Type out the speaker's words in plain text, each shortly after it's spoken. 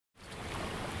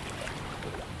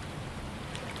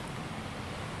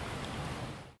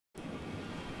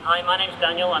Hi, my name's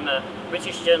Daniel. I'm a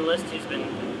British journalist who's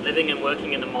been living and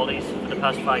working in the Maldives for the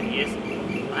past 5 years.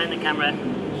 Behind the camera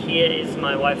here is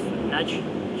my wife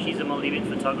NAJ. She's a Maldivian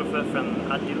photographer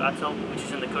from Atoll, which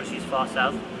is in the country's far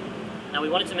south. Now we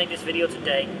wanted to make this video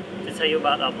today to tell you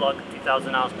about our blog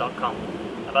 2000hours.com,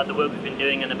 about the work we've been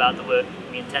doing and about the work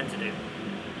we intend to do.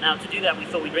 Now to do that we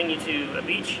thought we'd bring you to a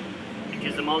beach,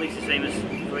 because the Maldives is famous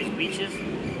for its beaches,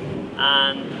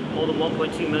 and more than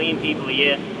 1.2 million people a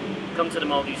year come to the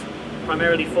Maldives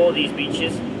primarily for these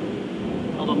beaches,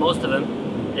 although most of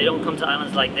them, they don't come to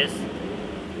islands like this.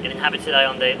 An inhabited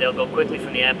island, they'll go quickly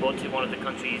from the airport to one of the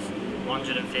country's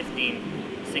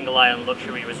 115 single island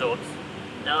luxury resorts.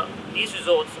 Now these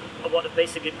resorts are what have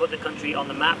basically put the country on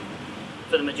the map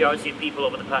for the majority of people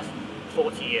over the past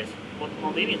 40 years. Well,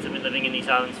 Maldivians have been living in these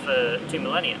islands for 2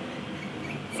 millennia.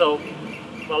 So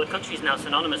while the country is now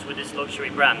synonymous with this luxury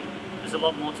brand, there's a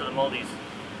lot more to the Maldives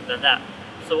than that.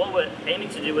 So what we're aiming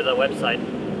to do with our website,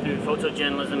 through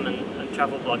photojournalism and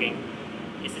travel blogging,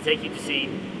 is to take you to see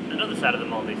another side of the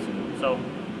Maldives. So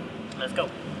let's go.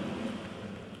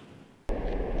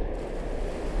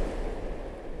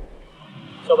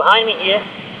 So behind me here,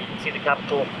 you can see the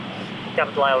capital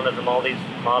island of the Maldives,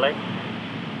 Malé.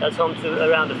 That's home to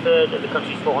around a third of the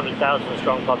country's 400,000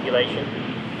 strong population,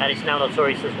 and it's now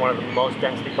notorious as one of the most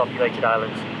densely populated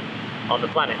islands on the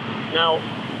planet. Now,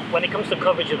 when it comes to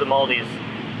coverage of the Maldives,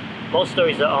 most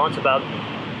stories that aren't about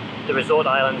the resort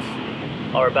islands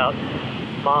are about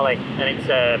Malé and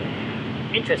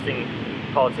its interesting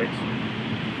politics.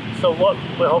 So what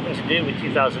we're hoping to do with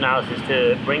 2000 Hours is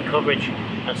to bring coverage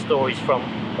and stories from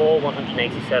all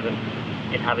 187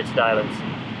 inhabited islands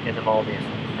in the Maldives,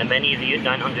 and many of the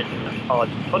 900 odd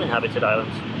uninhabited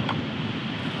islands.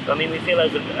 So, I mean, we feel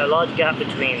there's a large gap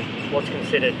between what's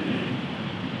considered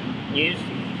news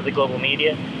for the global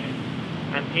media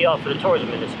and PR for the tourism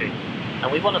industry,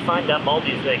 and we want to find that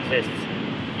Maldives that exists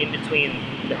in between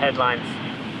the headlines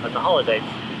and the holidays.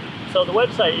 So the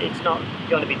website, it's not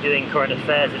going to be doing current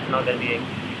affairs, it's not going to be doing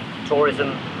tourism,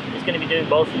 it's going to be doing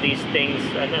both of these things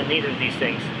and neither of these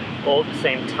things all at the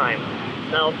same time.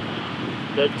 Now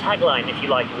the tagline, if you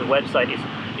like, of the website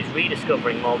is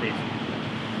rediscovering Maldives,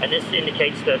 and this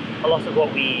indicates that a lot of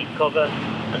what we cover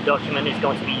and document is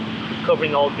going to be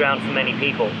covering old ground for many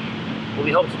people. But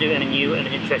we hope to do it in a new and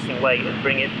interesting way and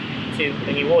bring it to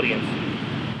a new audience.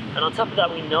 And on top of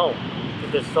that, we know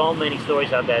that there's so many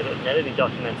stories out there that have never been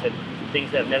documented,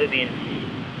 things that have never been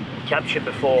captured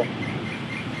before,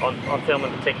 on film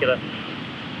in particular,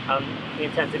 and we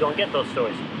intend to go and get those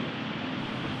stories.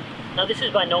 Now this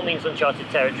is by no means uncharted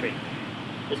territory.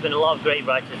 There's been a lot of great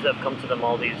writers that have come to the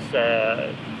Maldives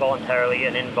voluntarily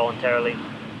and involuntarily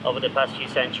over the past few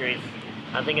centuries.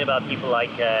 I'm thinking about people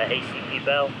like A.C.P.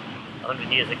 Bell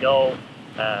 100 years ago,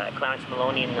 Clarence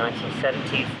Maloney in the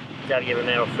 1970s, Xavier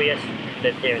Romero Frias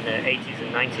lived here in the 80s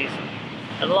and 90s,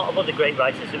 and a lot of other great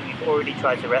writers that we've already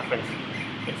tried to reference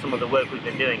in some of the work we've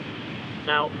been doing.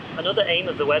 Now, another aim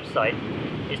of the website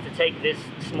is to take this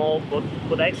small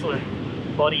but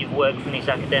excellent body of work from these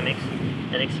academics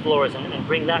and explorers and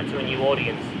bring that to a new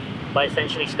audience by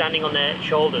essentially standing on their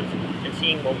shoulders and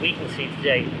seeing what we can see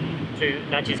today through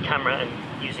Naj's camera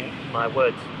and using my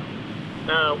words.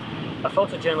 Now, a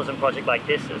photojournalism project like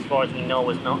this, as far as we know,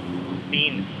 has not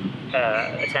been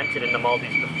attempted in the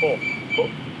Maldives before,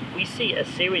 but we see a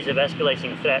series of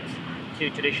escalating threats to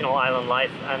traditional island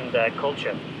life and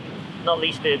culture, not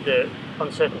least the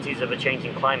uncertainties of a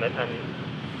changing climate and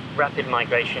rapid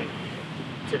migration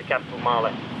to the capital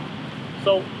Malé.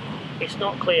 So it's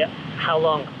not clear how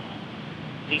long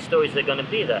these stories are going to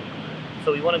be there,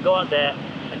 so we want to go out there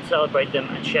and celebrate them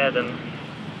and share them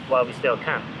while we still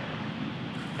can.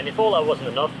 And if all that wasn't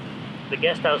enough, the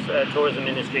guest house tourism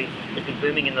industry has been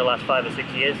booming in the last 5 or 6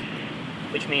 years,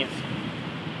 which means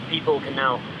people can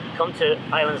now come to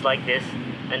islands like this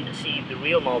and see the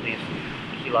real Maldives,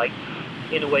 if you like,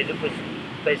 in a way that was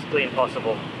basically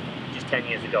impossible just 10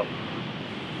 years ago.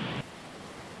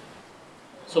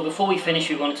 So before we finish,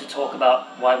 we wanted to talk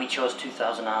about why we chose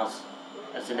 2000 Hours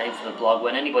as the name for the blog,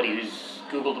 when anybody who's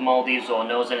Googled the Maldives or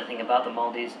knows anything about the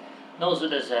Maldives knows that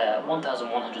there's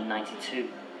 1,192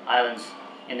 islands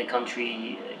in the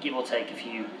country, give or take a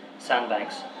few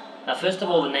sandbanks. Now, first of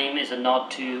all, the name is a nod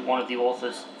to one of the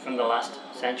authors from the last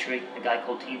century, a guy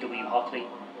called T.W. Hockley,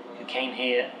 who came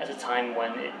here at a time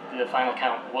when the final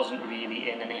count wasn't really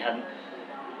in, and they hadn't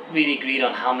really agreed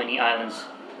on how many islands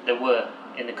there were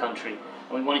in the country.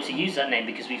 And we wanted to use that name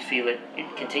because we feel it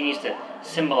continues to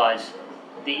symbolize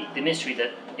the mystery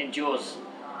that endures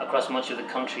across much of the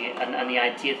country, and the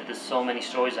idea that there's so many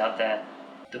stories out there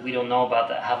that we don't know about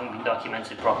that haven't been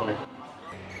documented properly.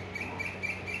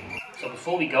 So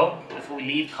before we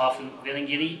leave Corfu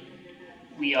Vilingiri,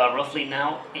 we are roughly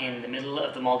now in the middle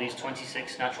of the Maldives'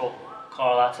 26 natural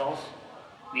coral atolls.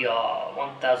 We are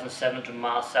 1,700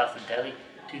 miles south of Delhi,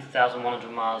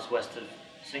 2,100 miles west of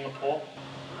Singapore,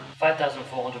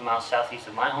 5,400 miles southeast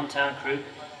of my hometown, Crewe,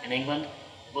 in England,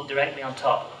 but directly on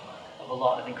top of a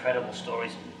lot of incredible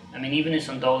stories. I mean, even in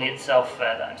Sundoli itself,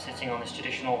 that I'm sitting on this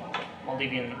traditional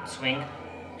Maldivian swing,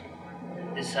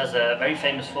 this has a very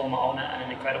famous former owner and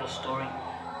an incredible story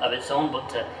of its own. But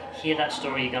to hear that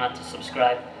story, you're going to have to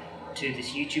subscribe to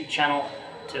this YouTube channel,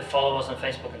 to follow us on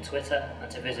Facebook and Twitter,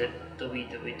 and to visit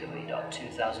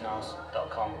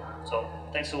www.2000hours.com. So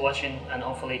thanks for watching, and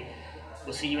hopefully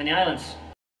we'll see you in the islands.